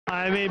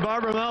I mean,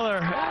 Barbara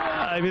Muller,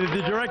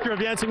 the director of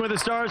Dancing with the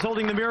Stars,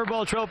 holding the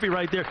Mirrorball trophy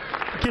right there.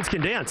 Kids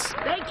can dance.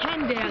 They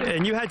can dance.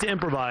 And you had to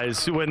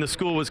improvise when the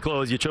school was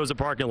closed. You chose a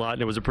parking lot,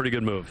 and it was a pretty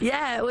good move.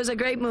 Yeah, it was a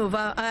great move.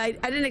 I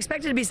didn't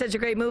expect it to be such a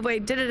great move. I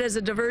did it as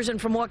a diversion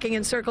from walking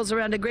in circles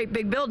around a great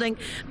big building.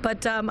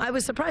 But I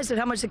was surprised at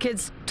how much the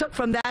kids took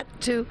from that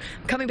to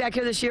coming back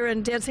here this year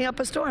and dancing up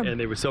a storm. And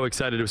they were so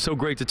excited. It was so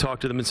great to talk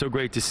to them and so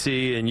great to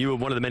see. And you are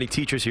one of the many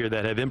teachers here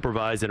that have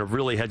improvised and have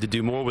really had to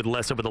do more with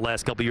less over the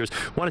last couple of years.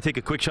 I want to take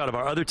a quick shot of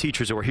our other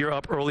teachers who are here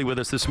up early with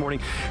us this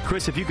morning.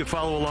 Chris, if you could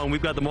follow along,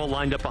 we've got them all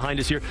lined up behind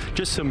us here.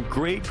 Just some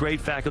great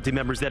faculty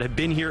members that have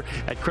been here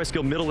at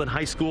Cresskill Middle and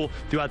High School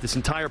throughout this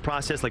entire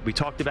process, like we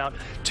talked about,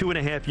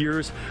 2.5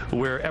 years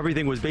where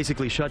everything was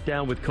basically shut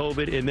down with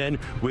COVID and then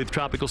with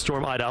Tropical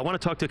Storm Ida. I want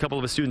to talk to a couple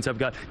of the students. I've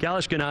got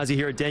Galish Ganazi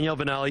here, Danielle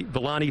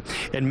Villani,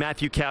 and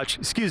Matthew Couch.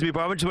 Excuse me,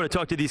 Barbara, I just want to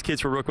talk to these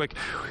kids for real quick.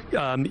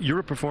 You're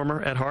a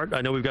performer at heart.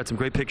 I know we've got some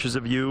great pictures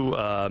of you.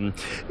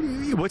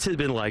 What's it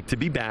been like to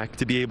be back,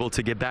 to be able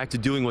to get back to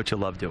doing what you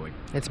love doing?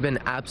 It's been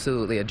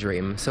absolutely a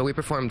dream. So we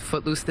performed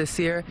Footloose this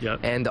year,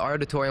 and our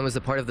auditorium was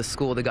the part of the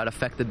school that got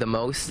affected the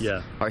most.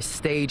 Yeah. Our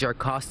stage, our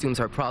costumes,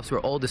 our props were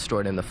all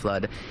destroyed in the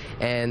flood.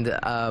 And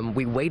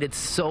we waited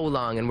so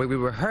long, and when we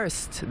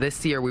rehearsed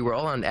this year, we were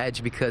all on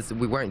edge because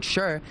we weren't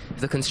sure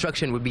if the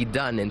construction would be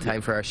done in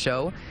time for our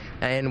show.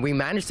 And we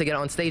managed to get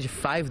on stage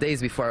 5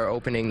 days before our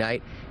opening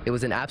night. It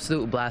was an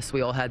absolute blast.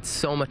 We all had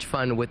so much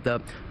fun with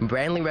the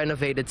brandly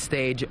renovated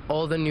stage,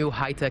 all the new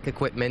high-tech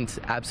equipment.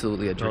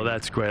 Absolutely a dream. Oh,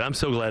 that's great. I'm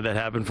so glad that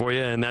happened for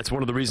you, and that's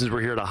one of the reasons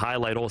we're here to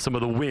highlight some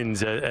of the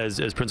wins, as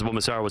Principal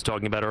Massaro was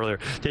talking about earlier.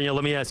 Danielle,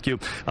 let me ask you,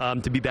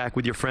 to be back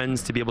with your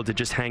friends, to be able to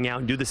just hang out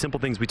and do the simple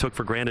things we took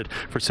for granted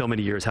for so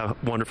many years, how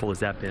wonderful has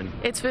that been?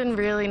 It's been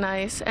really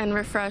nice and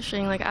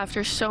refreshing, like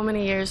after so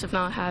many years of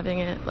not having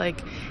it.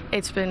 Like,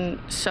 it's been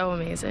so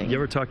amazing. You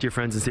ever talk to your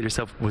friends and say to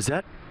yourself, was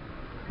that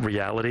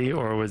reality,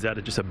 or was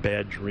that just a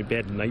bad dream,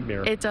 bad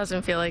nightmare? It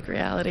doesn't feel like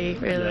reality,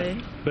 really.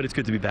 Yeah. But it's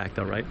good to be back,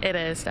 though, right? It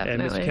is,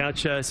 definitely. And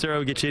Mr. Couch, Sarah,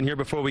 we'll get you in here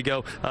before we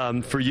go.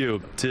 For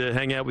you, to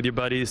hang out with your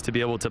buddies, to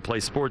be able to play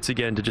sports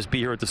again, to just be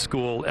here at the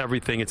school,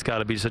 everything, it's got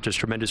to be such a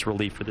tremendous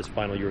relief for this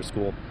final year of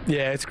school.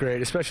 Yeah, it's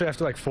great, especially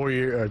after like 3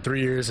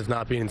 years of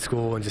not being in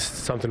school and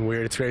just something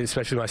weird. It's great,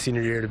 especially my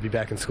senior year, to be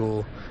back in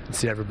school and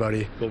see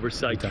everybody. Well, we're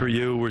psyched for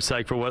you. We're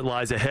psyched for what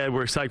lies ahead.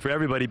 We're psyched for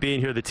everybody being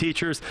here, the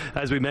teachers,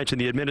 as we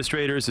mentioned, the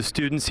administrators, the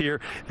students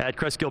here at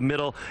Cresskill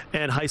Middle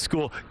and High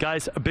School.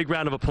 Guys, a big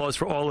round of applause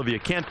for all of you.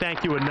 Can't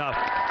thank you enough.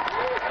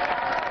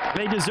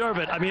 They deserve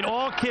it. I mean,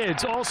 all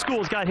kids, all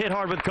schools got hit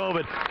hard with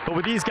COVID, but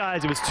with these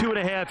guys, it was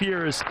 2.5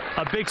 years,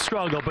 a big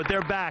struggle, but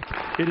they're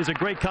back. It is a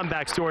great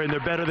comeback story, and they're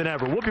better than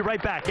ever. We'll be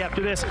right back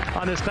after this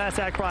on this Class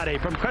Act Friday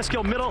from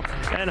Cresskill Middle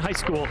and High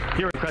School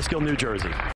here in Cresskill, New Jersey.